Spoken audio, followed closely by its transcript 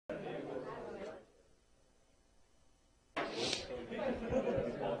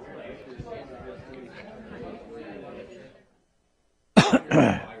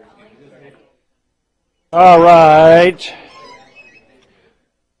All right.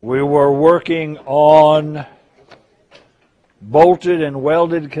 We were working on bolted and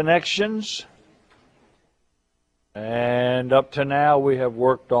welded connections. And up to now we have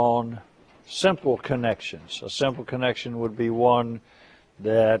worked on simple connections. A simple connection would be one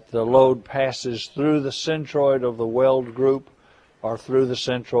that the load passes through the centroid of the weld group or through the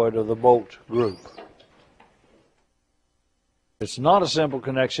centroid of the bolt group. It's not a simple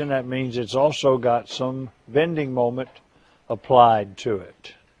connection. That means it's also got some bending moment applied to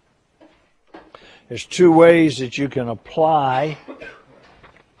it. There's two ways that you can apply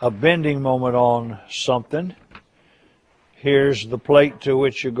a bending moment on something. Here's the plate to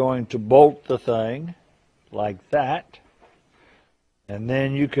which you're going to bolt the thing, like that. And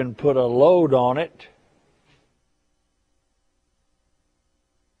then you can put a load on it,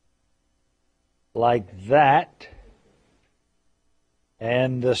 like that.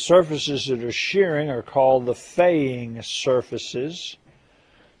 And the surfaces that are shearing are called the faying surfaces.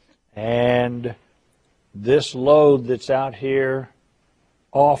 And this load that's out here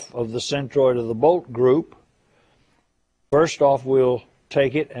off of the centroid of the bolt group, first off we'll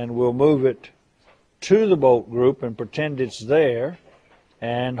take it and we'll move it to the bolt group and pretend it's there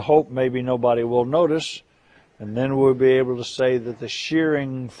and hope maybe nobody will notice. And then we'll be able to say that the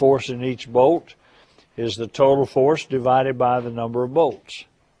shearing force in each bolt is the total force divided by the number of bolts.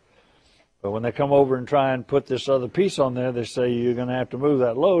 But when they come over and try and put this other piece on there, they say you're going to have to move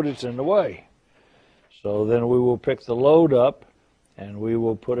that load, it's in the way. So then we will pick the load up and we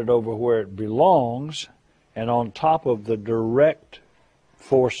will put it over where it belongs, and on top of the direct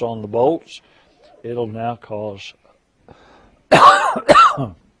force on the bolts, it'll now cause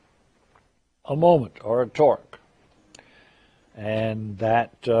a moment or a torque. And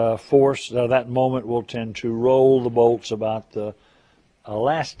that that moment will tend to roll the bolts about the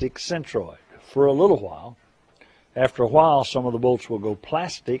elastic centroid for a little while. After a while, some of the bolts will go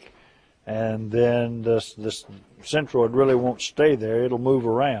plastic, and then this centroid really won't stay there. It'll move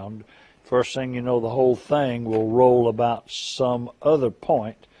around. First thing you know, the whole thing will roll about some other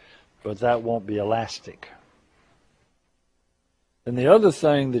point, but that won't be elastic. And the other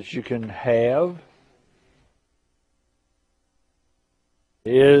thing that you can have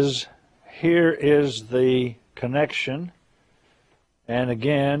is, here is the connection, and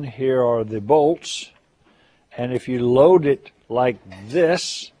again here are the bolts, and if you load it like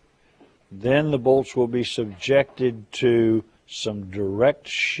this, then the bolts will be subjected to some direct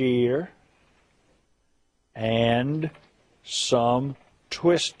shear and some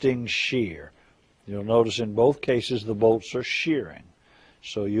twisting shear. You'll notice in both cases the bolts are shearing,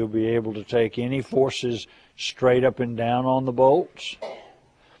 so you'll be able to take any forces straight up and down on the bolts,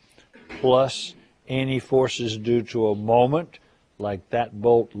 plus any forces due to a moment, like that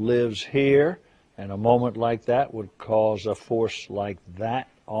bolt lives here, and a moment like that would cause a force like that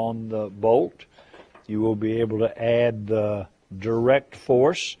on the bolt. You will be able to add the direct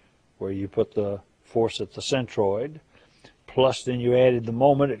force, where you put the force at the centroid, plus then you added the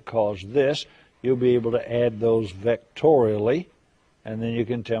moment it caused this. You'll be able to add those vectorially, and then you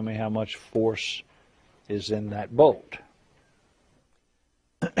can tell me how much force is in that bolt.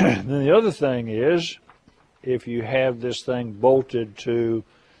 Then the other thing is, if you have this thing bolted to,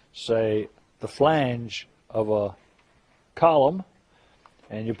 say, the flange of a column,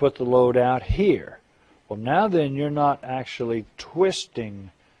 and you put the load out here, well, now then you're not actually twisting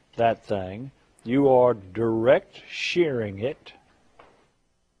that thing. You are direct shearing it.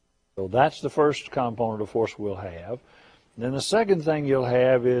 So that's the first component of force we'll have. And then the second thing you'll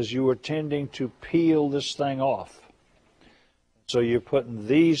have is you are tending to peel this thing off. So you're putting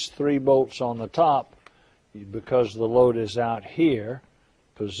these three bolts on the top, because the load is out here,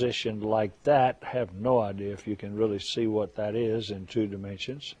 positioned like that. I have no idea if you can really see what that is in 2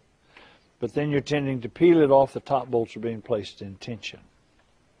 dimensions. But then you're tending to peel it off. The top bolts are being placed in tension.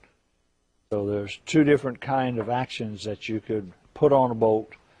 So there's 2 different kind of actions that you could put on a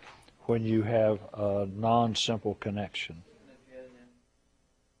bolt when you have a non-simple connection.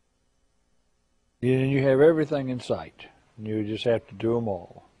 And you have everything in sight. You just have to do them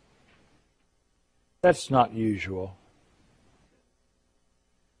all. That's not usual.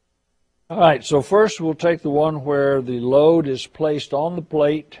 All right, so first we'll take the one where the load is placed on the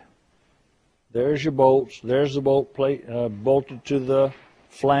plate. There's your bolts. There's the bolt plate bolted to the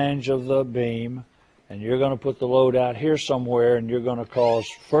flange of the beam. And you're going to put the load out here somewhere, and you're going to cause,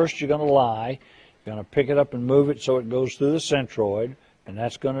 first you're going to lie. You're going to pick it up and move it so it goes through the centroid, and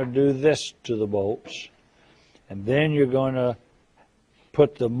that's going to do this to the bolts. And then you're going to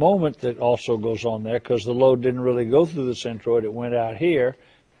put the moment that also goes on there, because the load didn't really go through the centroid, it went out here,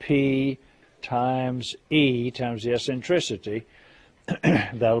 P times E times the eccentricity.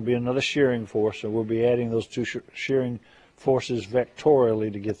 That'll be another shearing force, so we'll be adding those two shearing forces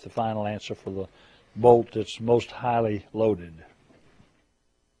vectorially to get the final answer for the bolt that's most highly loaded.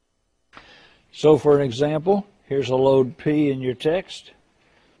 So for an example, here's a load P in your text.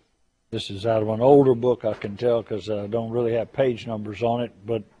 This is out of an older book, I can tell, because I don't really have page numbers on it,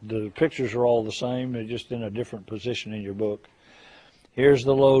 but the pictures are all the same. They're just in a different position in your book. Here's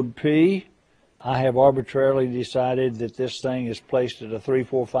the load P. I have arbitrarily decided that this thing is placed at a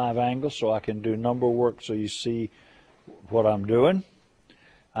 3-4-5 angle, so I can do number work so you see what I'm doing.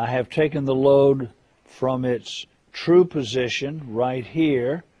 I have taken the load from its true position right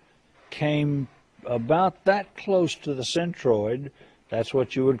here, came about that close to the centroid. That's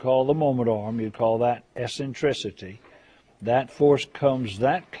what you would call the moment arm. You'd call that eccentricity. That force comes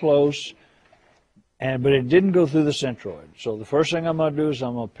that close, but it didn't go through the centroid. So the first thing I'm going to do is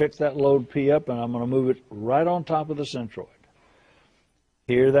I'm going to pick that load P up and I'm going to move it right on top of the centroid.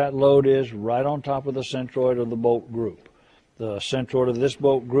 Here that load is right on top of the centroid of the bolt group. The centroid of this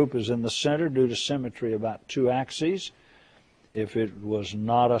bolt group is in the center due to symmetry about two axes. If it was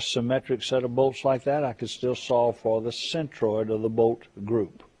not a symmetric set of bolts like that, I could still solve for the centroid of the bolt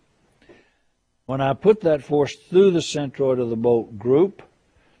group. When I put that force through the centroid of the bolt group,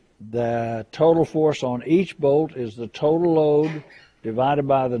 the total force on each bolt is the total load divided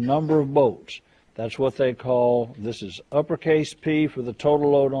by the number of bolts. That's what they call, this is uppercase P for the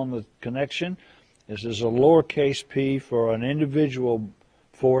total load on the connection. This is a lowercase p for an individual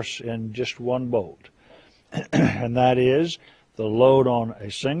force in just one bolt. And that is the load on a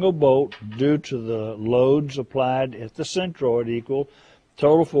single bolt due to the loads applied at the centroid equal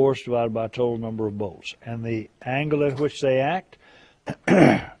total force divided by total number of bolts. And the angle at which they act,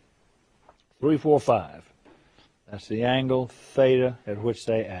 3, 4, 5. That's the angle theta at which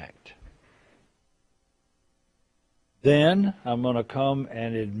they act. Then I'm going to come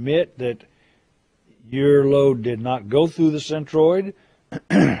and admit that your load did not go through the centroid.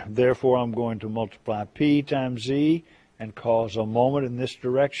 Therefore, I'm going to multiply P times Z and cause a moment in this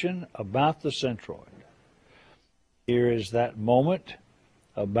direction about the centroid. Here is that moment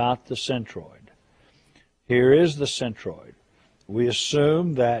about the centroid. Here is the centroid. We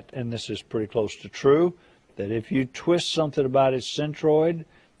assume that, and this is pretty close to true, that if you twist something about its centroid,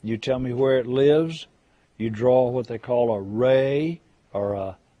 you tell me where it lives, you draw what they call a ray or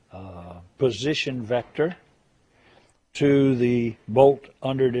a position vector to the bolt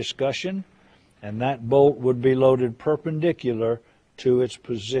under discussion, and that bolt would be loaded perpendicular to its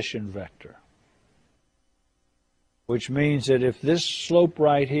position vector. Which means that if this slope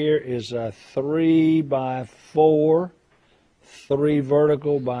right here is a 3 by 4, 3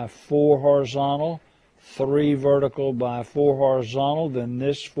 vertical by 4 horizontal, 3 vertical by 4 horizontal, then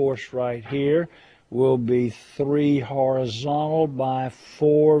this force right here will be 3 horizontal by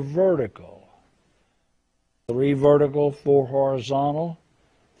 4 vertical. 3 vertical, 4 horizontal,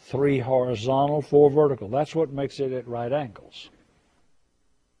 3 horizontal, 4 vertical. That's what makes it at right angles.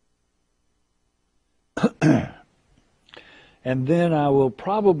 And then I will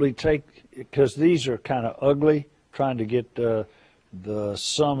probably take, because these are kind of ugly, trying to get the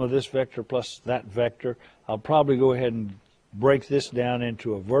sum of this vector plus that vector, I'll probably go ahead and break this down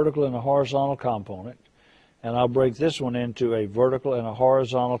into a vertical and a horizontal component, and I'll break this one into a vertical and a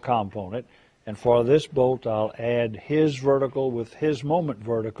horizontal component. And for this bolt, I'll add his vertical with his moment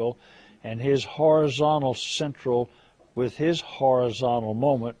vertical and his horizontal central with his horizontal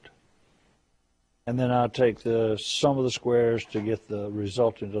moment. And then I'll take the sum of the squares to get the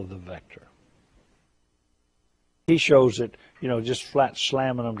resultant of the vector. He shows it, just flat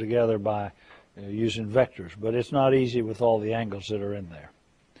slamming them together by using vectors, but it's not easy with all the angles that are in there.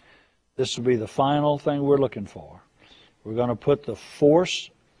 This will be the final thing we're looking for. We're going to put the force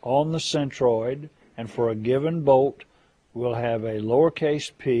on the centroid, and for a given bolt, we'll have a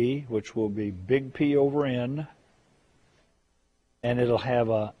lowercase p, which will be big P over N, and it'll have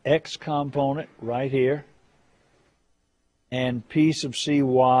a X component right here, and P sub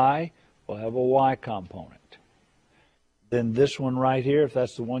CY will have a Y component. Then this one right here, if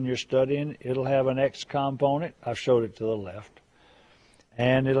that's the one you're studying, it'll have an X component. I've showed it to the left.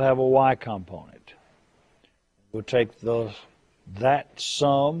 And it'll have a Y component. We'll take that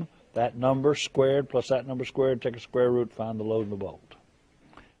sum, that number squared plus that number squared, take a square root, find the load in the bolt.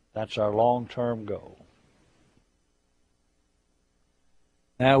 That's our long-term goal.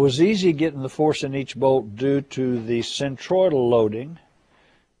 Now, it was easy getting the force in each bolt due to the centroidal loading,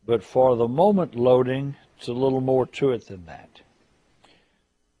 but for the moment loading, it's a little more to it than that.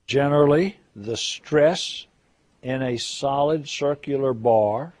 Generally, the stress in a solid circular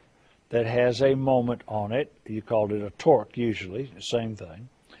bar that has a moment on it, you called it a torque usually, same thing,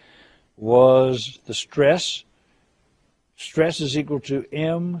 was the stress. Stress is equal to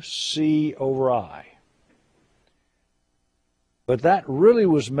mc over I. But that really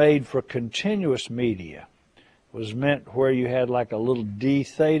was made for continuous media. It was meant where you had like a little d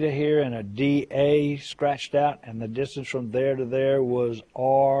theta here and a dA scratched out, and the distance from there to there was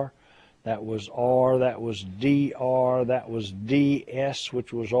r. That was r, that was dr, that was ds,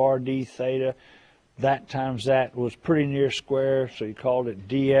 which was rd theta. That times that was pretty near square, so you called it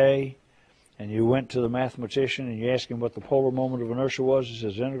dA. And you went to the mathematician and you asked him what the polar moment of inertia was. He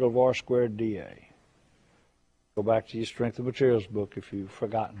says integral of r squared dA. Go back to your strength of materials book if you've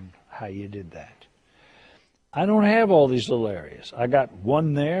forgotten how you did that. I don't have all these little areas. I got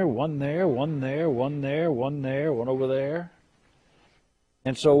one there, one there, one there, one there, one there, one over there.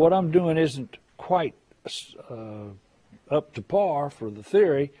 And so what I'm doing isn't quite up to par for the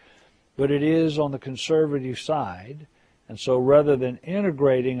theory, but it is on the conservative side. And so rather than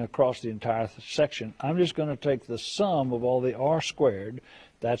integrating across the entire section, I'm just going to take the sum of all the r squared.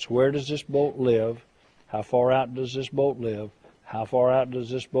 That's where does this bolt live? How far out does this bolt live? How far out does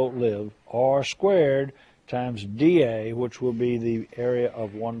this bolt live? R squared times dA, which will be the area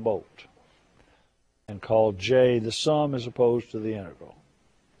of one bolt, and call J the sum as opposed to the integral.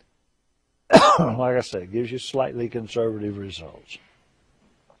 Like I said, it gives you slightly conservative results.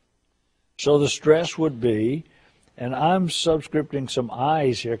 So the stress would be, and I'm subscripting some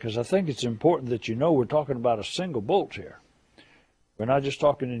I's here because I think it's important that you know we're talking about a single bolt here. We're not just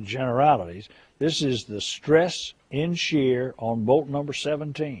talking in generalities. This is the stress in shear on bolt number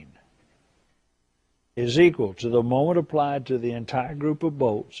 17 is equal to the moment applied to the entire group of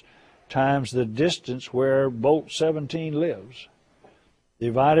bolts times the distance where bolt 17 lives,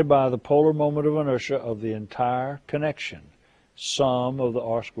 divided by the polar moment of inertia of the entire connection, sum of the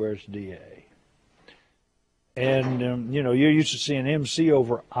r squareds dA. And, you know, you're used to seeing MC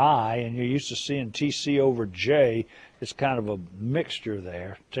over I, and you're used to seeing TC over J. It's kind of a mixture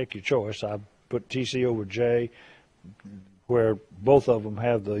there. Take your choice. I put TC over J where both of them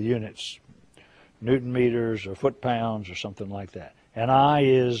have the units, Newton meters or foot pounds or something like that. And I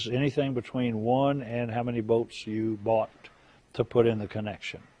is anything between 1 and how many bolts you bought to put in the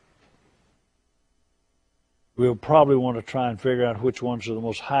connection. We'll probably want to try and figure out which ones are the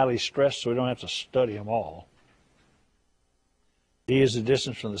most highly stressed so we don't have to study them all. D is the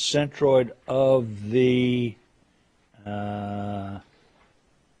distance from the centroid of the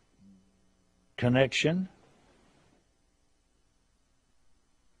connection.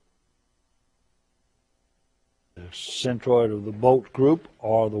 The centroid of the bolt group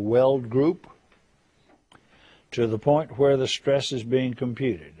or the weld group to the point where the stress is being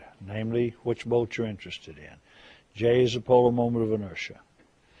computed, namely which bolt you're interested in. J is the polar moment of inertia.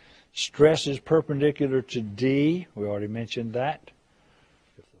 Stress is perpendicular to D. We already mentioned that.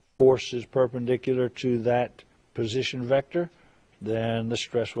 If the force is perpendicular to that position vector, then the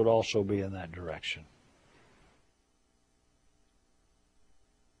stress would also be in that direction.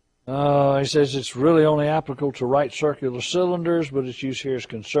 He says it's really only applicable to right circular cylinders, but its use here is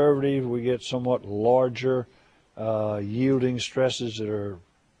conservative. We get somewhat larger yielding stresses that are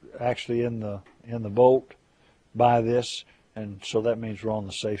actually in the bolt by this, and so that means we're on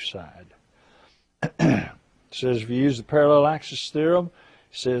the safe side. It says if you use the parallel axis theorem,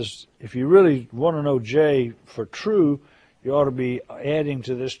 it says if you really want to know J for true, you ought to be adding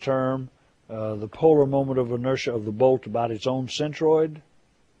to this term the polar moment of inertia of the bolt about its own centroid.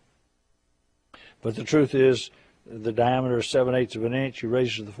 But the truth is, the diameter is 7/8 of an inch. You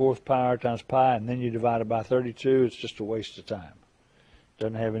raise it to the 4th power times pi, and then you divide it by 32. It's just a waste of time.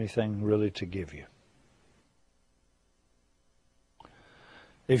 Doesn't have anything really to give you.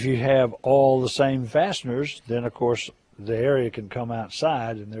 If you have all the same fasteners, then of course the area can come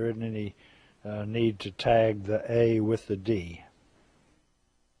outside, and there isn't any need to tag the A with the D.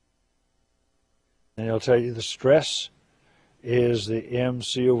 And it'll tell you the stress is the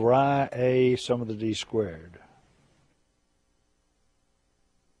MC over I, A, sum of the D squared.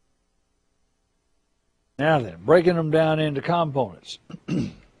 Now then, breaking them down into components.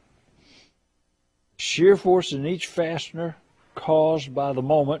 Shear force in each fastener caused by the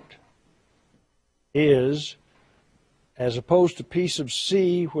moment is, as opposed to P sub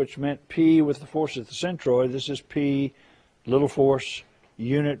C, which meant P with the force at the centroid, this is P, little force,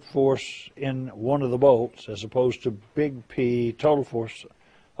 unit force in one of the bolts, as opposed to big P, total force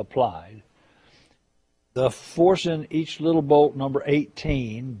applied. The force in each little bolt number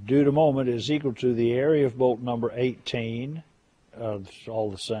 18 due to moment is equal to the area of bolt number 18. It's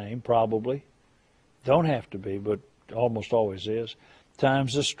all the same, probably. Don't have to be, but almost always is.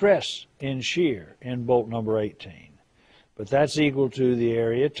 times the stress in shear in bolt number 18. But that's equal to the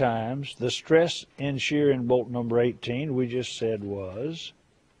area times the stress in shear in bolt number 18 we just said was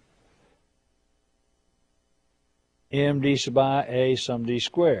m_d sub I a sum d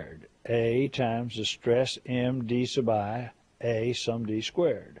squared. A times the stress m_d sub I a sum d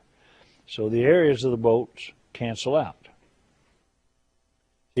squared. So the areas of the bolts cancel out.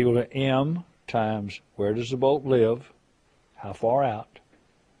 Equal to m times where does the bolt live, how far out,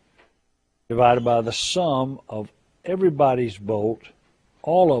 divided by the sum of everybody's bolt,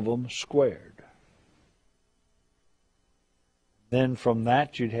 all of them squared. Then from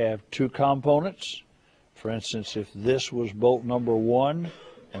that you'd have two components. For instance, if this was bolt number 1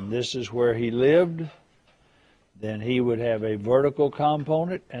 and this is where he lived, then he would have a vertical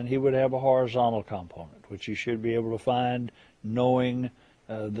component and he would have a horizontal component, which you should be able to find knowing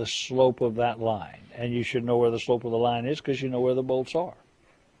the slope of that line. And you should know where the slope of the line is because you know where the bolts are.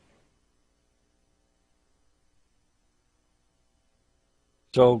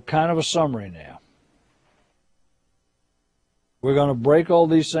 So kind of a summary now. We're going to break all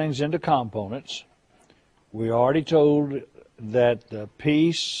these things into components. We already told that the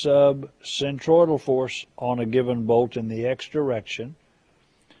P sub centroidal force on a given bolt in the x direction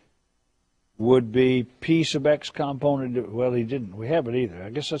would be P sub x component. Well, he didn't. We haven't either. I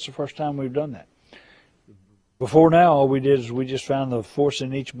guess that's the first time we've done that. Before now, all we did is we just found the force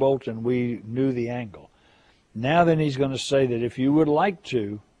in each bolt and we knew the angle. Now then he's going to say that if you would like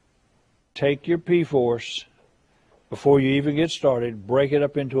to, take your P force before you even get started, break it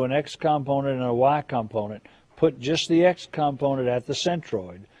up into an X component and a Y component, put just the X component at the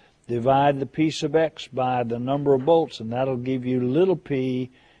centroid, divide the P sub X by the number of bolts, and that'll give you little p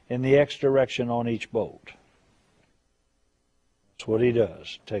in the X direction on each bolt. That's what he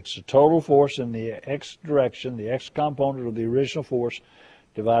does. Takes the total force in the X direction, the X component of the original force,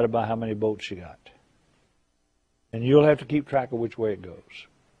 divided by how many bolts you got. And you'll have to keep track of which way it goes.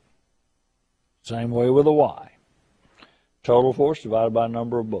 Same way with a Y. Total force divided by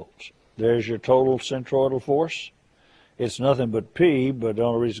number of bolts. There's your total centroidal force. It's nothing but P, but the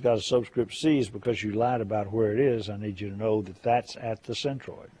only reason it's got a subscript C is because you lied about where it is. I need you to know that that's at the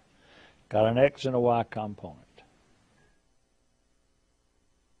centroid. Got an X and a Y component.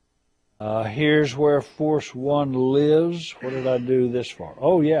 Here's where force 1 lives. What did I do this for?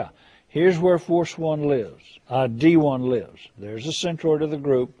 Oh, yeah. Here's where force 1 lives. D1 lives. There's the centroid of the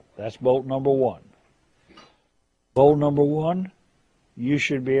group. That's bolt number 1. Bolt number 1, you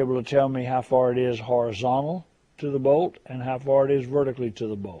should be able to tell me how far it is horizontal to the bolt and how far it is vertically to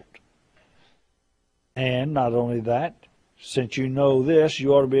the bolt. And not only that, since you know this,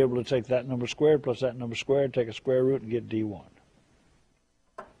 you ought to be able to take that number squared plus that number squared, take a square root and get D1.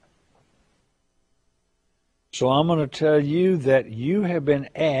 So I'm going to tell you that you have been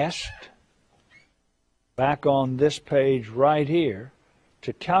asked back on this page right here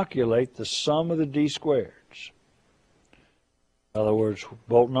to calculate the sum of the D squareds. In other words,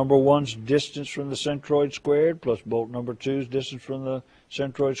 bolt number 1's distance from the centroid squared plus bolt number 2's distance from the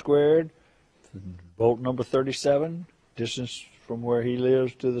centroid squared. Bolt number 37, distance from where he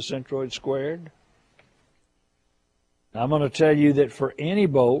lives to the centroid squared. Now I'm going to tell you that for any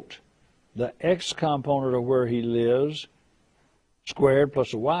bolt, the X component of where he lives squared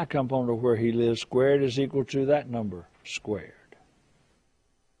plus the Y component of where he lives squared is equal to that number squared.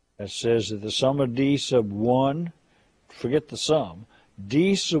 That says that the sum of D sub 1, forget the sum,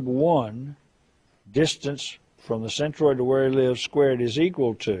 D sub 1 distance from the centroid to where he lives squared is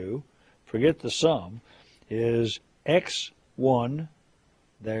equal to, forget the sum, is x1,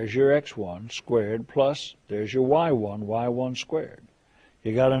 there's your x1 squared, plus there's your y1 squared.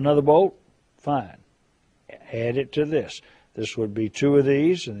 You got another bolt? Fine. Add it to this. This would be 2 of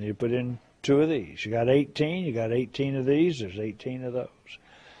these, and you put in 2 of these. You got 18, you got 18 of these, there's 18 of those.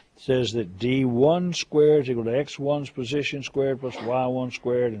 It says that D1 squared is equal to x1's position squared plus y1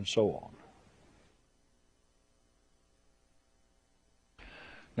 squared, and so on.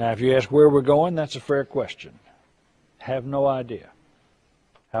 Now, if you ask where we're going, that's a fair question. Have no idea.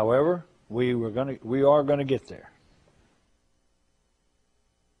 However, we are going to get there.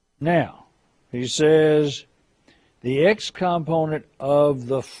 Now, he says the X component of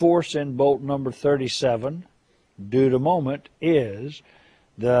the force in bolt number 37 due to moment is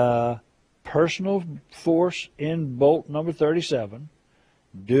the personal force in bolt number 37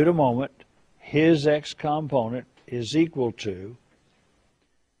 due to moment. His X component is equal to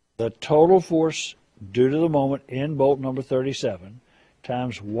the total force due to the moment in bolt number 37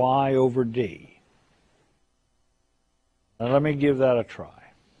 times Y over D. Now let me give that a try.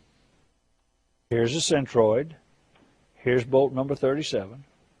 Here's a centroid. Here's bolt number 37.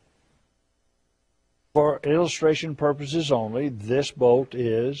 For illustration purposes only, this bolt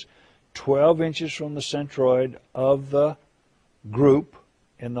is 12 inches from the centroid of the group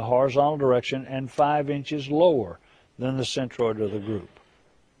in the horizontal direction and 5 inches lower than the centroid of the group.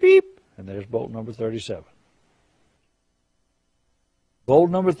 Beep! And there's bolt number 37.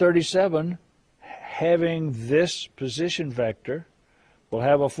 Bolt number 37, having this position vector, will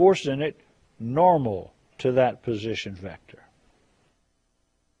have a force in it normal to that position vector.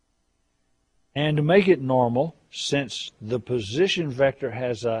 And to make it normal, since the position vector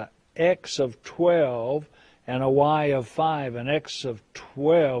has a x of 12 and a y of 5, an x of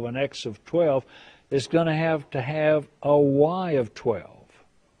 12, an x of 12, it's going to have a y of 12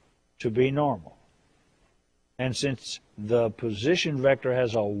 to be normal. And since the position vector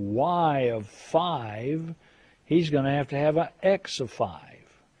has a y of 5, he's going to have an x of 5.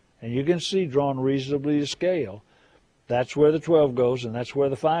 And you can see, drawn reasonably to scale, that's where the 12 goes and that's where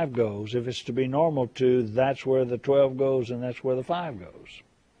the 5 goes. If it's to be normal to, that's where the 12 goes and that's where the 5 goes.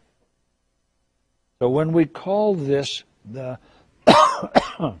 So when we call this the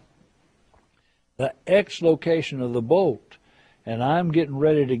the X location of the bolt, and I'm getting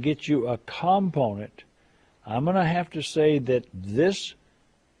ready to get you a component, I'm going to have to say that this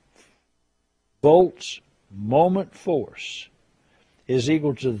bolt's moment force is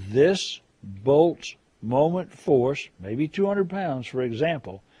equal to this bolt's moment force, maybe 200 pounds for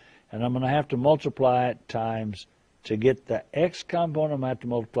example, and I'm going to have to multiply it times, to get the X component, I'm going to have to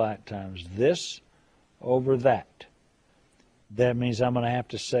multiply it times this over that. That means I'm going to have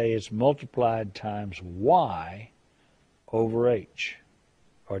to say it's multiplied times Y over H,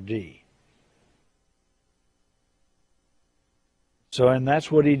 or D. So, and that's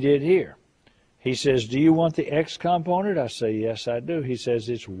what he did here. He says, do you want the X component? I say, yes, I do. He says,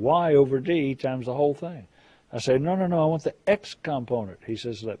 it's Y over D times the whole thing. I say, no, I want the X component. He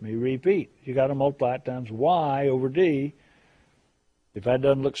says, let me repeat. You got to multiply it times Y over D. If that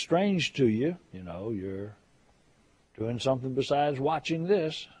doesn't look strange to you, you know, you're doing something besides watching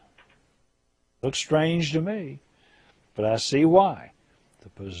this. Looks strange to me, but I see why. The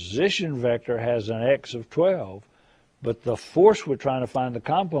position vector has an X of 12, but the force we're trying to find the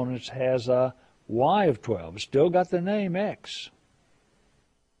components has a Y of 12. It's still got the name X.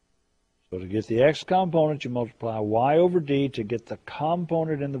 So to get the X component, you multiply Y over D. To get the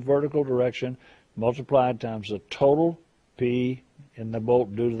component in the vertical direction, multiplied times the total P in the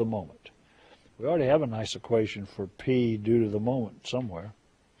bolt due to the moment. We already have a nice equation for P due to the moment somewhere.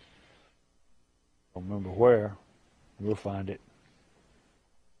 Don't remember where. We'll find it.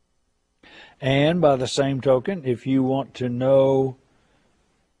 And by the same token, if you want to know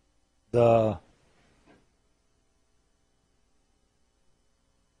the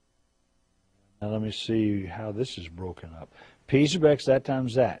now let me see how this is broken up. P sub X, that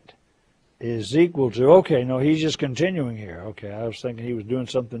times that, is equal to, okay, no, he's just continuing here. Okay, I was thinking he was doing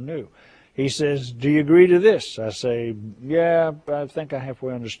something new. He says, do you agree to this? I say, yeah, I think I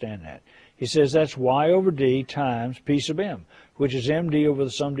halfway understand that. He says, that's Y over D times P sub M, which is MD over the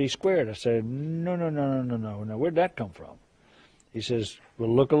sum D squared. I said, no. Now, where'd that come from? He says,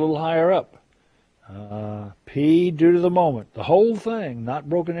 we'll look a little higher up. P due to the moment. The whole thing, not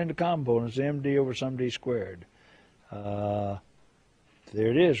broken into components, MD over sum D squared. There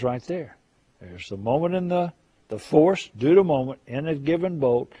it is right there. There's the moment in the force due to moment in a given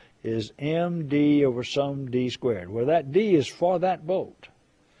bolt is MD over sum D squared, where that D is for that bolt.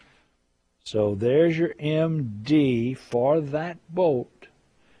 So there's your MD for that bolt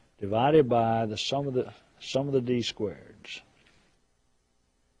divided by the sum of the D squareds.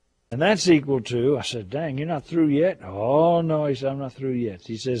 And that's equal to, I said, dang, you're not through yet? Oh, no, he said, I'm not through yet.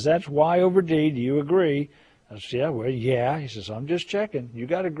 He says, that's Y over D. Do you agree? I said, yeah, well, yeah. He says, I'm just checking. You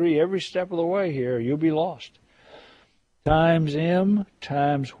got to agree every step of the way here or you'll be lost. Times M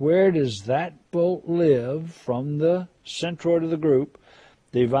times where does that bolt live from the centroid of the group,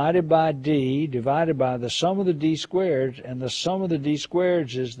 divided by D, divided by the sum of the D squareds, and the sum of the D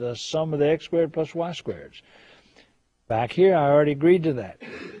squareds is the sum of the X squared plus Y squareds. Back here, I already agreed to that.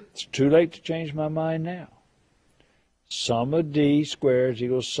 It's too late to change my mind now. Sum of D squareds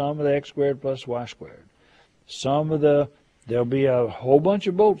equals sum of the X squared plus Y squared. There'll be a whole bunch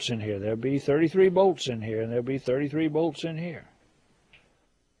of bolts in here. There'll be 33 bolts in here, and there'll be 33 bolts in here.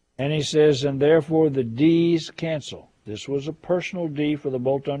 And he says, and therefore the D's cancel. This was a personal D for the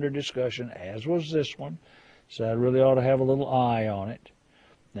bolt under discussion, as was this one. So I really ought to have a little I on it.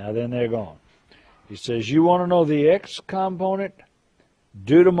 Now then, they're gone. He says, you want to know the X component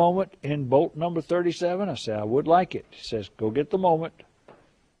due to moment in bolt number 37? I say, I would like it. He says, go get the moment,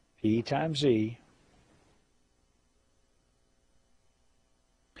 P times E,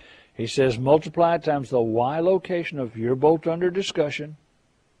 He says multiply times the Y location of your bolt under discussion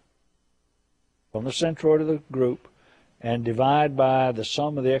from the centroid of the group and divide by the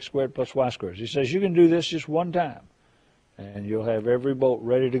sum of the x squared plus y squared. He says you can do this just one time and you'll have every bolt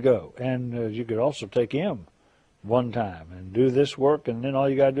ready to go. And you could also take M one time and do this work, and then all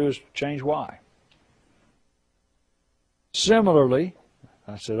you got to do is change Y. Similarly,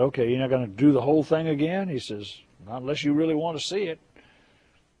 I said, okay, you're not going to do the whole thing again? He says, not unless you really want to see it.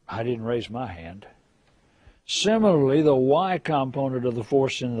 I didn't raise my hand. Similarly, the Y component of the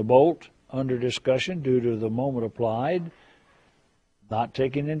force in the bolt under discussion due to the moment applied, not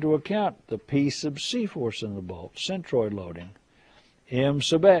taking into account the P sub C force in the bolt, centroid loading, M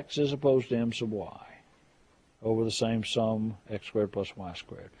sub X as opposed to M sub Y, over the same sum, X squared plus Y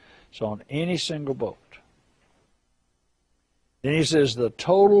squared. So on any single bolt. Then he says the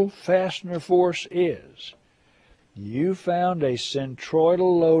total fastener force is, you found a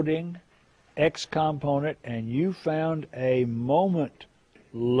centroidal loading X component and you found a moment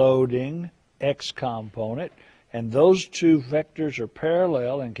loading X component, and those two vectors are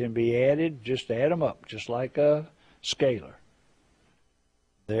parallel and can be added, just add them up, just like a scalar.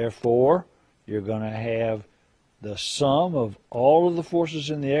 Therefore, you're going to have the sum of all of the forces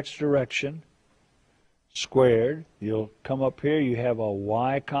in the X direction squared. You'll come up here, you have a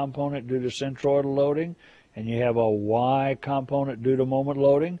Y component due to centroidal loading, and you have a Y component due to moment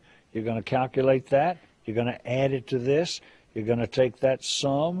loading. You're going to calculate that. You're going to add it to this. You're going to take that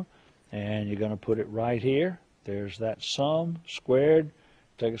sum, and you're going to put it right here. There's that sum squared.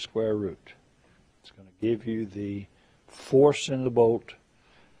 Take a square root. It's going to give you the force in the bolt,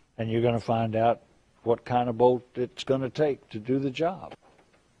 and you're going to find out what kind of bolt it's going to take to do the job.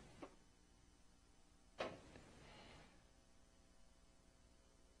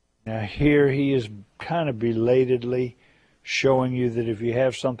 Now here he is kind of belatedly showing you that if you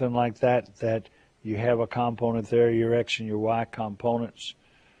have something like that, that you have a component there, your X and your Y components.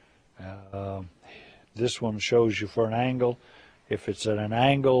 This one shows you for an angle. If it's at an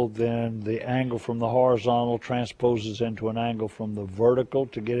angle, then the angle from the horizontal transposes into an angle from the vertical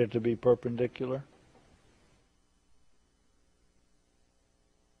to get it to be perpendicular.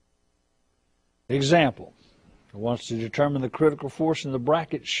 Example. It wants to determine the critical force in the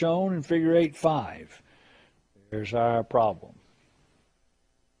bracket shown in figure 8.5. Here's our problem.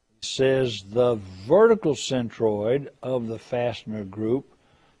 It says the vertical centroid of the fastener group,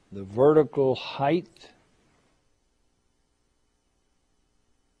 the vertical height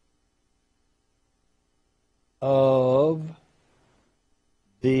of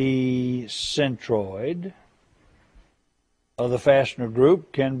the centroid of the fastener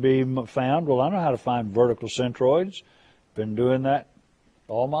group can be found. Well, I know how to find vertical centroids. Been doing that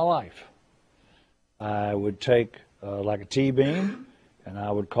all my life. I would take like a T-beam, and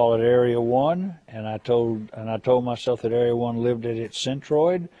I would call it area 1, and I told myself that area 1 lived at its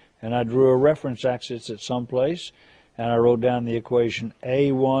centroid, and I drew a reference axis at some place, and I wrote down the equation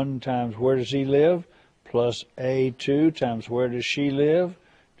A1 times where does he live plus A2 times where does she live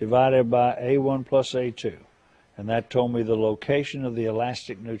divided by A1 plus A2. And that told me the location of the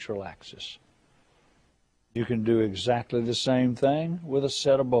elastic neutral axis. You can do exactly the same thing with a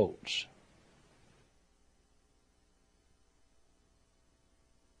set of bolts.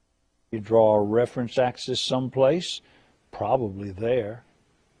 You draw a reference axis someplace, probably there,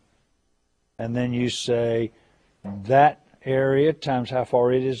 and then you say that area times how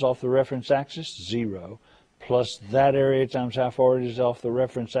far it is off the reference axis, 0, plus that area times how far it is off the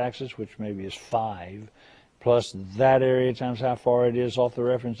reference axis, which maybe is 5, plus that area times how far it is off the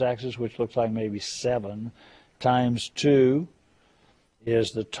reference axis, which looks like maybe 7, times 2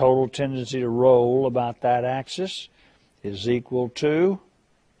 is the total tendency to roll about that axis, is equal to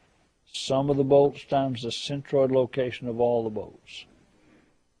sum of the bolts times the centroid location of all the bolts,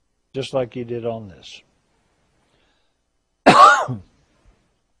 just like you did on this.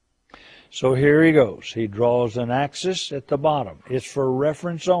 So here he goes. He draws an axis at the bottom. It's for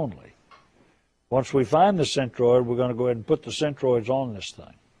reference only. Once we find the centroid, we're going to go ahead and put the centroids on this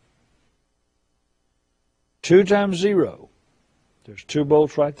thing. 2 times 0. There's 2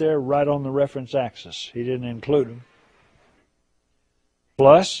 bolts right there, right on the reference axis. He didn't include them.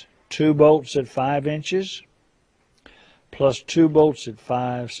 Plus 2 bolts at 5 inches, plus 2 bolts at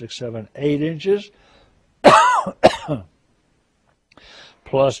 5, 6, 7, 8 inches,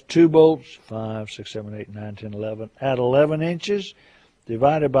 plus 2 bolts, 5, 6, 7, 8, 9, 10, 11, at 11 inches,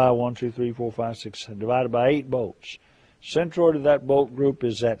 divided by 1, 2, 3, 4, 5, 6, divided by 8 bolts. Centroid of that bolt group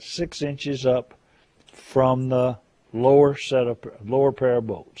is at 6 inches up from the lower pair of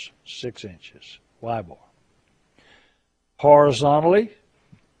bolts, 6 inches, Y bar. Horizontally,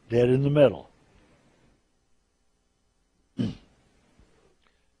 dead in the middle.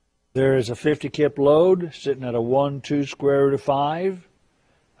 There is a 50 kip load sitting at a 1, 2 square root of 5.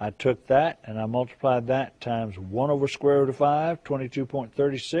 I took that and I multiplied that times 1 over square root of 5,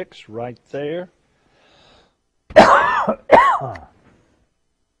 22.36, right there.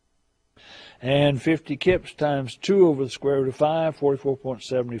 And 50 kips times 2 over the square root of 5,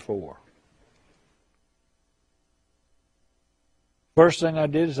 44.74. First thing I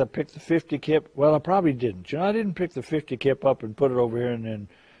did is I picked the 50 kip. Well, I probably didn't. You know, I didn't pick the 50 kip up and put it over here, and then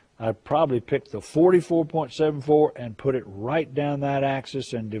I probably picked the 44.74 and put it right down that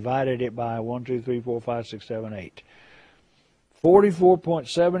axis and divided it by 1, 2, 3, 4, 5, 6, 7, 8.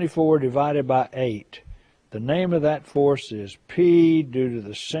 44.74 divided by 8. The name of that force is P due to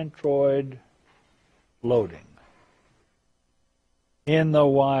the centroid loading in the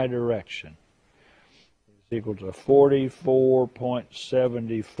y direction. It's equal to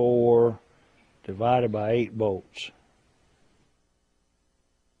 44.74 divided by 8 bolts.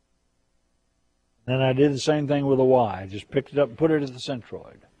 Then I did the same thing with the y. I just picked it up and put it at the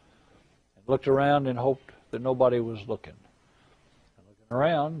centroid. And looked around and hoped that nobody was looking. And looking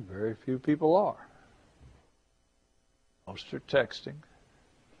around, very few people are. Most are texting.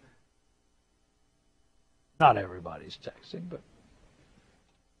 Not everybody's texting, but.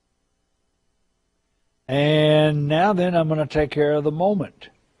 And now then I'm going to take care of the moment.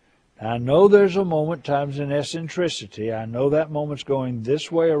 I know there's a moment times an eccentricity. I know that moment's going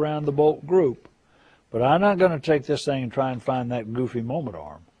this way around the bolt group. But I'm not going to take this thing and try and find that goofy moment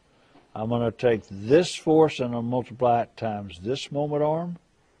arm. I'm going to take this force and I'll multiply it times this moment arm.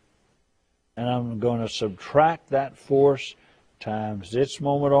 And I'm going to subtract that force times its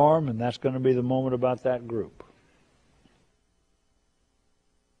moment arm, and that's going to be the moment about that group.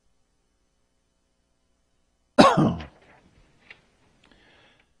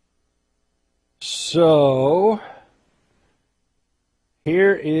 So,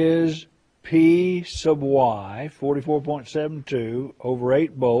 here is P sub y, 44.72 over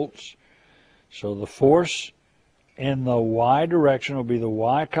 8 bolts. So the force in the y direction will be the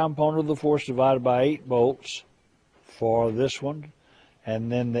y component of the force divided by 8 bolts for this one. And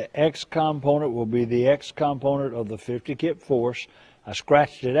then the x component will be the x component of the 50 kip force. I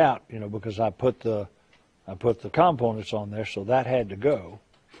scratched it out, you know, because I put the components on there, so that had to go.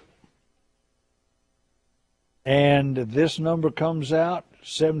 And this number comes out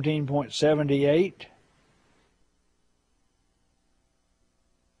 17.78.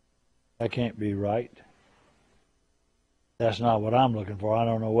 That can't be right. That's not what I'm looking for. I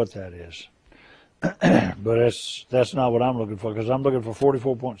don't know what that is. But that's not what I'm looking for, because I'm looking for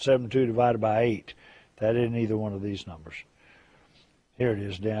 44.72 divided by 8. That isn't either one of these numbers. Here it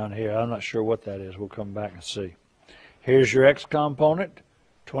is down here. I'm not sure what that is. We'll come back and see. Here's your x component,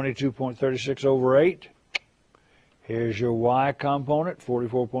 22.36 over 8. Here's your y component,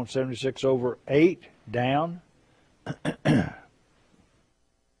 44.76 over 8, down.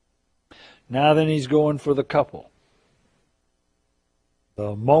 Now then he's going for the couple.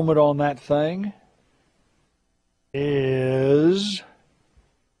 The moment on that thing is,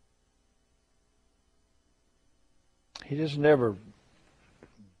 he doesn't ever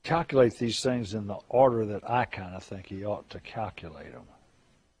calculate these things in the order that I kind of think he ought to calculate them.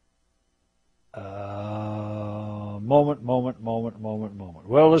 Moment.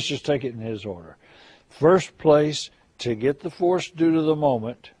 Well, let's just take it in his order. First place, to get the force due to the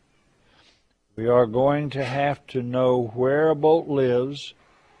moment, we are going to have to know where a bolt lives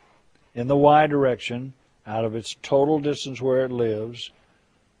in the y direction out of its total distance where it lives,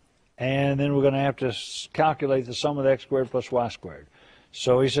 and then we're going to have to calculate the sum of the x squared plus y squared.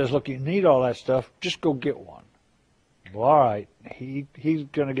 So he says, look, you need all that stuff, just go get one. Well, all right, he's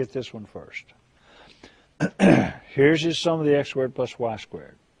going to get this one first. Here's his sum of the x squared plus y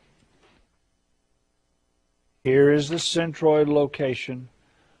squared. Here is the centroid location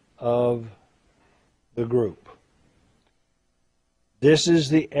of the group. This is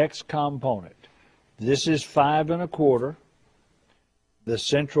the x component. This is 5 1/4. The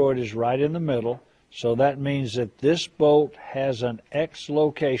centroid is right in the middle, so that means that this bolt has an x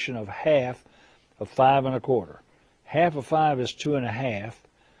location of half of 5 1/4. Half of 5 is 2 1/2.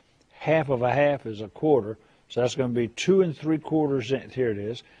 Half of a half is a quarter, so that's going to be 2 3/4. Here it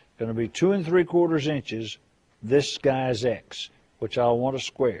is. Going to be 2 3/4 inches. This guy's x, which I'll want to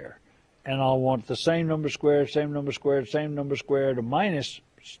square. And I'll want the same number squared, same number squared, same number squared. A minus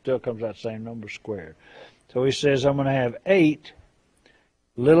still comes out same number squared. So he says I'm going to have 8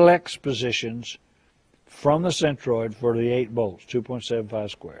 little x positions from the centroid for the 8 bolts,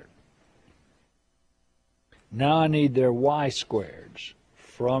 2.75 squared. Now I need their y squareds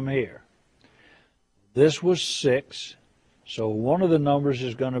from here. This was 6, so one of the numbers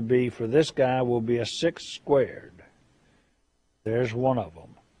is going to be, for this guy, will be a 6 squared. There's one of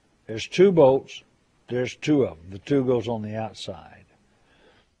them. There's 2 bolts. There's 2 of them. The 2 goes on the outside.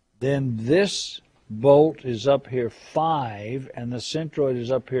 Then this bolt is up here 5, and the centroid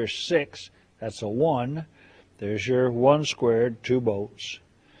is up here 6. That's a 1. There's your 1 squared, 2 bolts.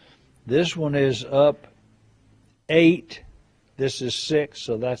 This one is up 8. This is 6,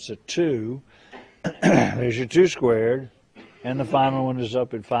 so that's a 2. There's your 2 squared, and the final one is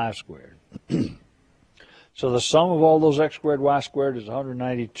up at 5 squared. So the sum of all those x squared, y squared is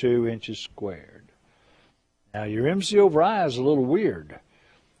 192 inches squared. Now your MC over I is a little weird.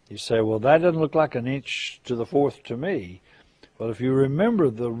 You say, well, that doesn't look like an inch to the 4th to me. Well, if you remember,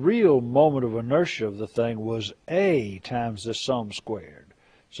 the real moment of inertia of the thing was A times the sum squared.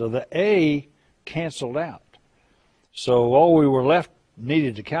 So the A canceled out. So all we were left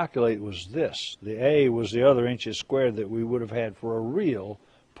needed to calculate was this. The A was the other inches squared that we would have had for a real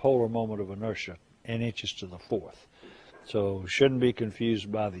polar moment of inertia in inches to the 4th. So shouldn't be confused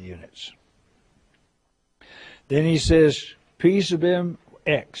by the units. Then he says P sub m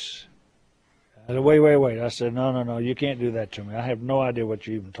x. Wait. I said, no, you can't do that to me. I have no idea what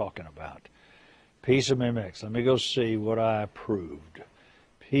you're even talking about. P sub mx. Let me go see what I proved.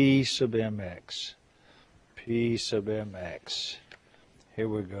 P sub mx. P sub mx. Here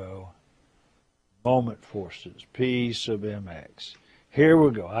we go. Moment forces. P sub mx. Here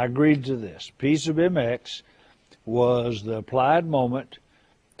we go. I agreed to this. P sub mx was the applied moment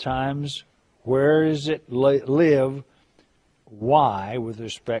times where is it live, y, with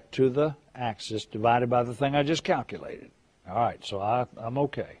respect to the axis, divided by the thing I just calculated. All right, so I'm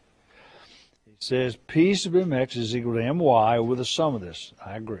okay. It says P sub mx is equal to my with the sum of this.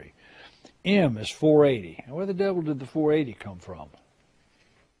 I agree. M is 480. And where the devil did the 480 come from?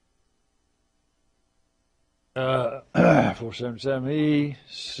 477 E,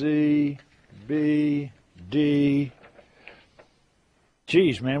 C, B, D.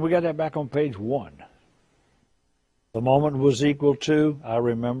 Geez, man, we got that back on page 1. The moment was equal to, I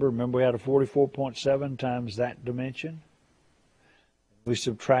remember we had a 44.7 times that dimension. We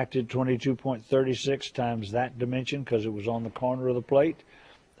subtracted 22.36 times that dimension because it was on the corner of the plate.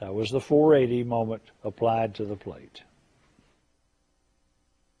 That was the 480 moment applied to the plate.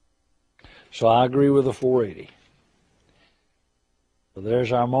 So I agree with the 480. So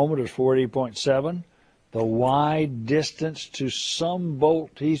there's our moment, it's 480.7. The y distance to some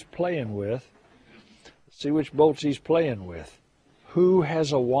bolt he's playing with. Let's see which bolts he's playing with. Who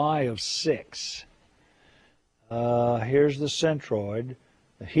has a y of 6? Here's the centroid.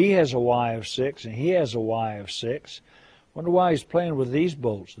 He has a y of 6, and he has a y of 6. Wonder why he's playing with these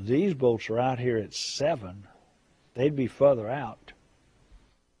bolts. These bolts are out here at 7. They'd be further out.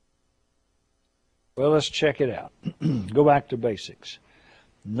 Well, let's check it out. Go back to basics.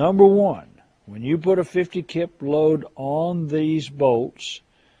 Number 1, when you put a 50 kip load on these bolts,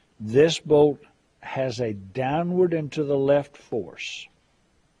 this bolt has a downward and to the left force.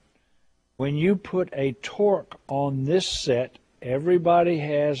 When you put a torque on this set, everybody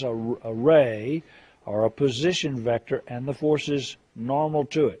has a ray or a position vector, and the force is normal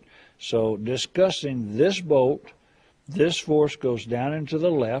to it. So discussing this bolt, this force goes down and to the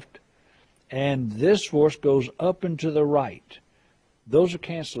left, and this force goes up and to the right. Those are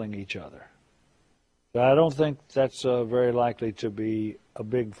canceling each other. So I don't think that's very likely to be a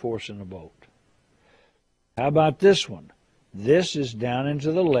big force in a bolt. How about this one? This is down and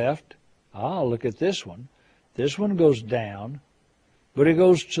to the left. Look at this one. This one goes down, but it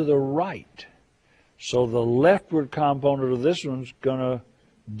goes to the right. So the leftward component of this one's going to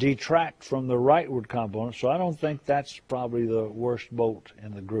detract from the rightward component. So I don't think that's probably the worst bolt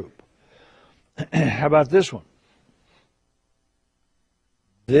in the group. How about this one?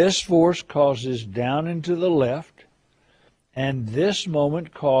 This force causes down and to the left, and this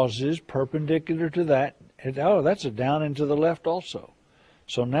moment causes perpendicular to that. That's a down and to the left also.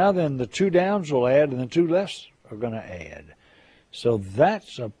 So now then the 2 downs will add, and the 2 lefts are going to add. So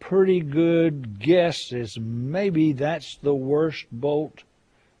that's a pretty good guess, is maybe that's the worst bolt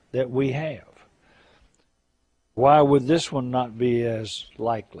that we have. Why would this one not be as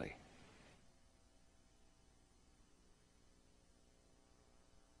likely?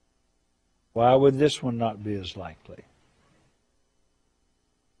 Why would this one not be as likely?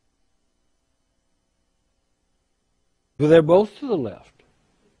 Well, they're both to the left.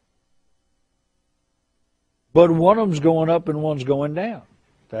 But one of them's going up and one's going down.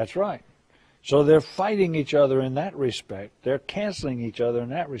 That's right. So they're fighting each other in that respect. They're canceling each other in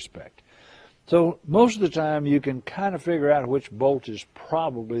that respect. So most of the time you can kind of figure out which bolt is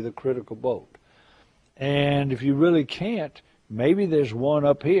probably the critical bolt. And if you really can't, maybe there's one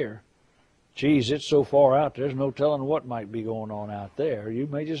up here. Geez, it's so far out, there's no telling what might be going on out there. You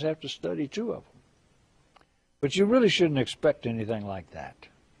may just have to study two of them. But you really shouldn't expect anything like that.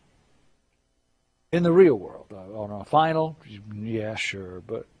 In the real world. On a final, yeah, sure,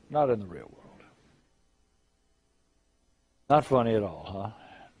 but not in the real world. Not funny at all,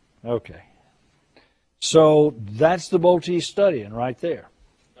 huh? Okay. So that's the bolt he's studying right there.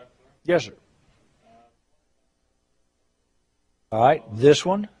 Yes, sir. All right, this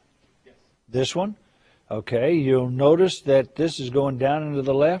one? This one? Okay, you'll notice that this is going down into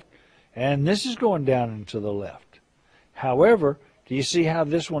the left, and this is going down into the left. However, do you see how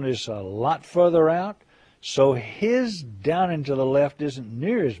this one is a lot further out? So his down into the left isn't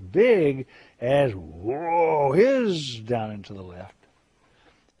near as big as, whoa, his down into the left.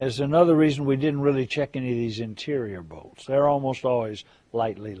 There's another reason we didn't really check any of these interior bolts. They're almost always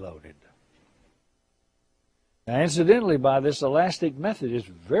lightly loaded. Now, incidentally, by this elastic method, it's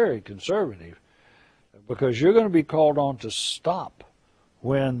very conservative because you're going to be called on to stop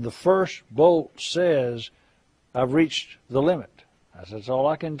when the first bolt says, I've reached the limit. That's all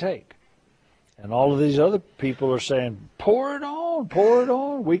I can take. And all of these other people are saying, pour it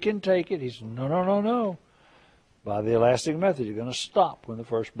on, we can take it. He said, no, no, no, no. By the elastic method, you're going to stop when the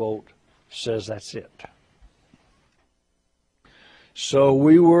first bolt says that's it. So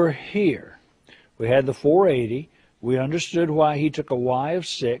we were here. We had the 480. We understood why he took a Y of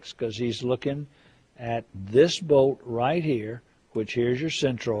 6, because he's looking at this bolt right here, which here's your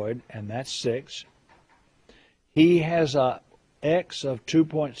centroid, and that's 6. He has a X of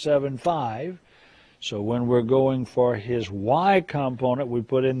 2.75. So when we're going for his Y component, we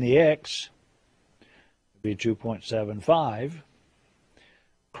put in the X, it'd be 2.75.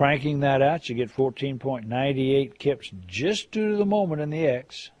 Cranking that out, you get 14.98 kips just due to the moment in the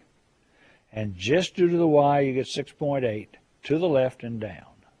X. And just due to the Y, you get 6.8 to the left and down.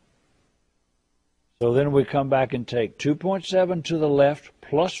 So then we come back and take 2.7 to the left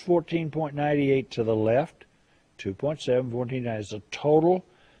plus 14.98 to the left. 2.7, 14.9 is the total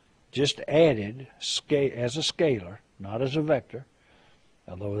just added as a scalar, not as a vector,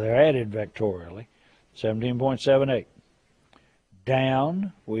 although they're added vectorially, 17.78.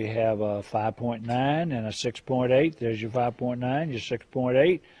 Down, we have a 5.9 and a 6.8. There's your 5.9, your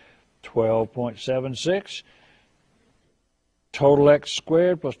 6.8, 12.76. Total x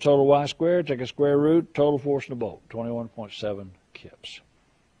squared plus total y squared, take a square root, total force in the bolt, 21.7 kips.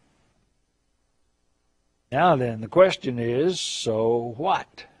 Now then, the question is, so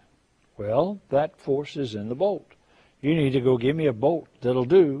what? Well, that force is in the bolt. You need to go give me a bolt that'll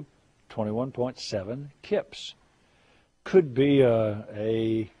do 21.7 kips. Could be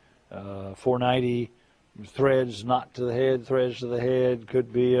a 490 threads not to the head, threads to the head.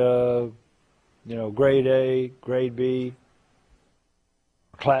 Could be a, grade A, grade B,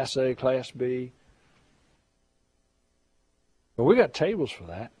 class A, class B. But we got tables for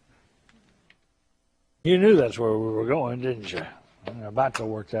that. You knew that's where we were going, didn't you? I'm about to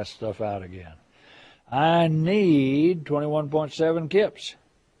work that stuff out again. I need 21.7 kips.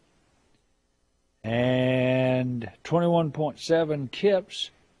 And 21.7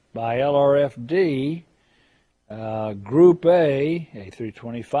 kips by LRFD, Group A,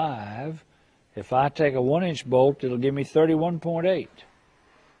 A325. If I take a 1-inch bolt, it'll give me 31.8.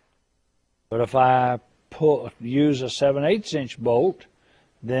 But if I use a 7/8 bolt,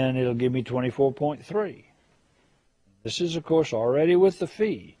 then it'll give me 24.3. This is, of course, already with the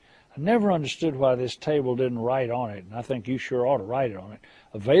fee. I never understood why this table didn't write on it, and I think you sure ought to write it on it.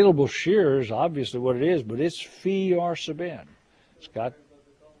 Available shear is obviously what it is, but it's fee R sub n. It's got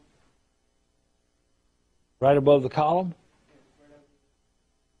right above the column.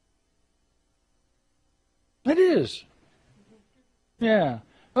 It is. Yeah.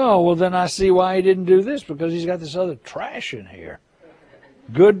 Oh, well, then I see why he didn't do this, because he's got this other trash in here.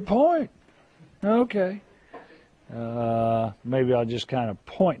 Good point. Okay. Maybe I'll just kind of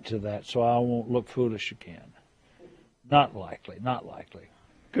point to that so I won't look foolish again. Not likely, not likely.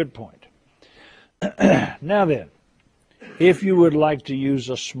 Good point. Now then, if you would like to use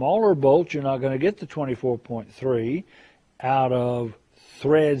a smaller bolt, you're not going to get the 24.3 out of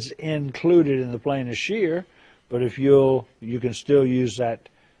threads included in the plane of shear, but if you can still use that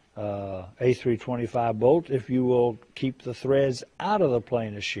A325 bolt if you will keep the threads out of the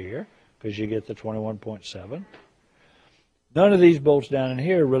plane of shear, because you get the 21.7. None of these bolts down in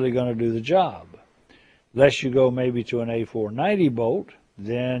here are really going to do the job. Unless you go maybe to an A490 bolt,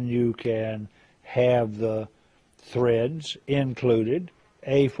 then you can have the threads included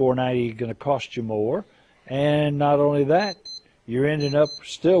A490 going to cost you more. And not only that, you're ending up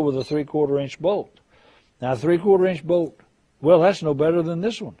still with a 3/4 inch bolt. Now, a 3/4 inch bolt, well, that's no better than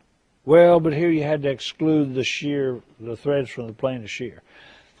this one. Well, but here you had to exclude the threads from the plane of shear.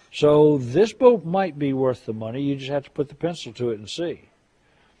 So this bolt might be worth the money. You just have to put the pencil to it and see.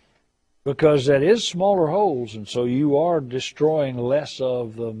 Because that is smaller holes, and so you are destroying less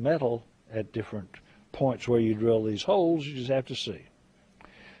of the metal at different points where you drill these holes. You just have to see.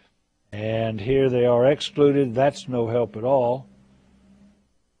 And here they are excluded. That's no help at all.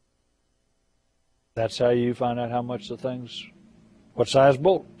 That's how you find out how much the things, what size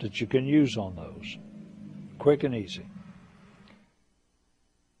bolt that you can use on those. Quick and easy.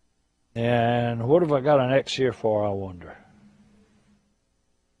 And what have I got an X here for, I wonder?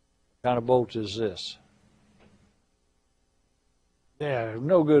 What kind of bolt is this? Yeah,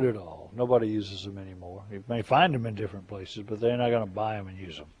 no good at all. Nobody uses them anymore. You may find them in different places, but they're not going to buy them and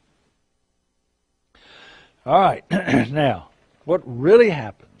use them. All right, now, what really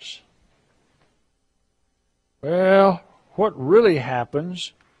happens? Well, what really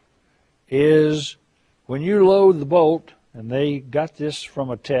happens is when you load the bolt, and they got this from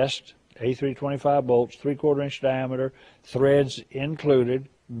a test, A325 bolts, 3/4 inch diameter, threads included,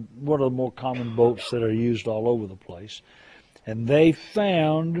 one of the more common bolts that are used all over the place. And they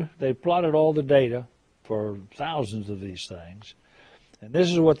plotted all the data for thousands of these things. And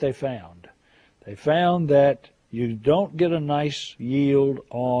this is what they found. They found that you don't get a nice yield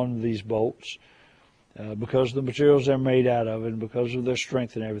on these bolts because of the materials they're made out of and because of their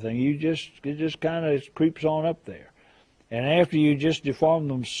strength and everything. It just kind of creeps on up there. And after you just deform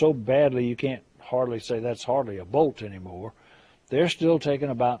them so badly, you can't hardly say that's hardly a bolt anymore. They're still taking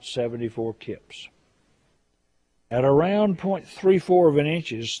about 74 kips. At around 0.34 of an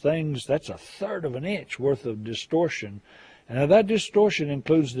inch, that's a third of an inch worth of distortion. And now that distortion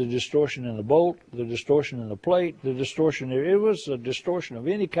includes the distortion in the bolt, the distortion in the plate, the distortion, it was a distortion of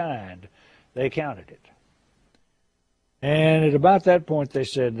any kind. They counted it. And at about that point, they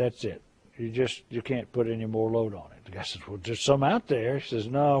said, that's it. You can't put any more load on it. The guy says, well, there's some out there. He says,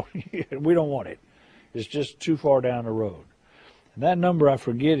 no, we don't want it. It's just too far down the road. And that number, I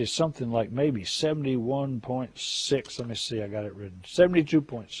forget, is something like maybe 71.6. Let me see, I got it written.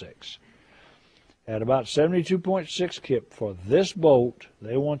 72.6. At about 72.6 kip for this bolt,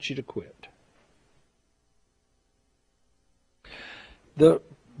 they want you to quit. The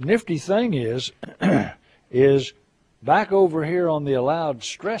nifty thing is back over here on the allowed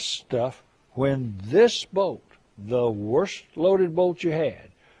stress stuff, when this bolt, the worst loaded bolt you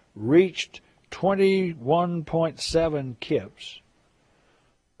had, reached 21.7 kips,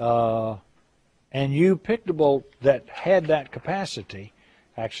 and you picked a bolt that had that capacity,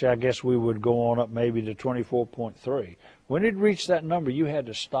 actually I guess we would go on up maybe to 24.3. When it reached that number, you had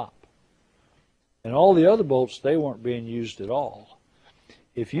to stop. And all the other bolts, they weren't being used at all.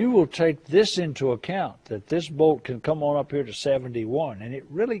 If you will take this into account, that this bolt can come on up here to 71, and it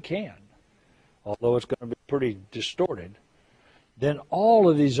really can, although it's going to be pretty distorted, then all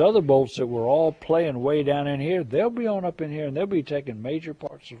of these other bolts that were all playing way down in here, they'll be on up in here, and they'll be taking major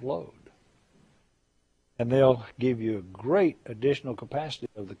parts of load. And they'll give you a great additional capacity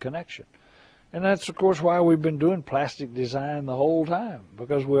of the connection. And that's, of course, why we've been doing plastic design the whole time,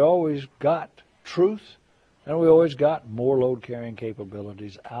 because we always got truth, and we always got more load-carrying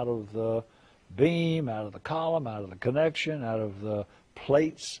capabilities out of the beam, out of the column, out of the connection, out of the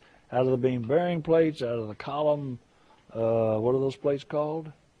plates, out of the beam bearing plates, out of the column, what are those plates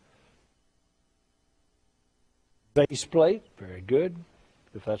called? Base plate, very good,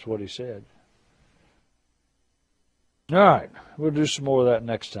 if that's what he said. All right, we'll do some more of that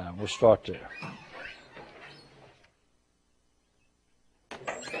next time. We'll start there.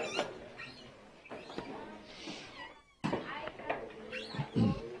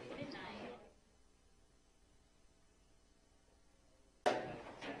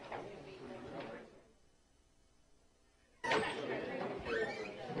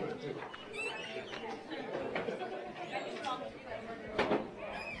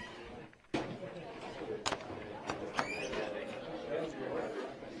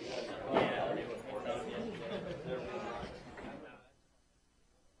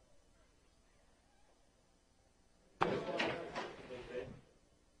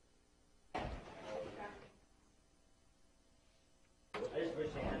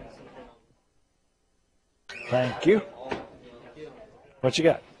 Thank you. What you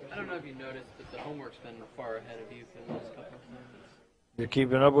got? I don't know if you noticed, but the homework's been far ahead of you for the last couple of times. You're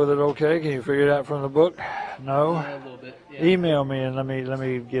keeping up with it okay? Can you figure it out from the book? No? A little bit, yeah. Email me and let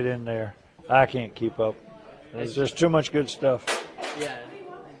me get in there. I can't keep up. There's just too much good stuff. Yeah.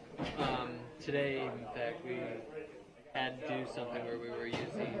 Today, in fact, we had to do something where we were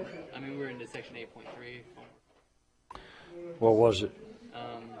using. I mean, we were into section 8.3. What was it?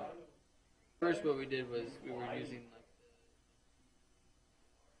 First, what we did was we were using like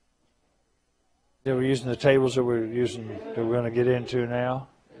They were using the tables that we're going to get into now.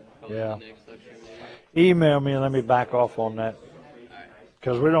 probably Yeah. the next lecture. Maybe. Email me and let me back off on that.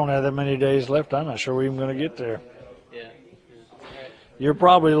 Because we don't have that many days left. I'm not sure we're even going to get there. Yeah. All right. You're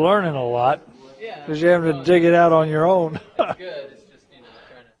probably learning a lot Yeah. because you're having to dig it out on your own. It's good. It's just trying to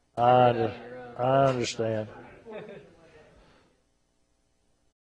figure it out on your own. I understand.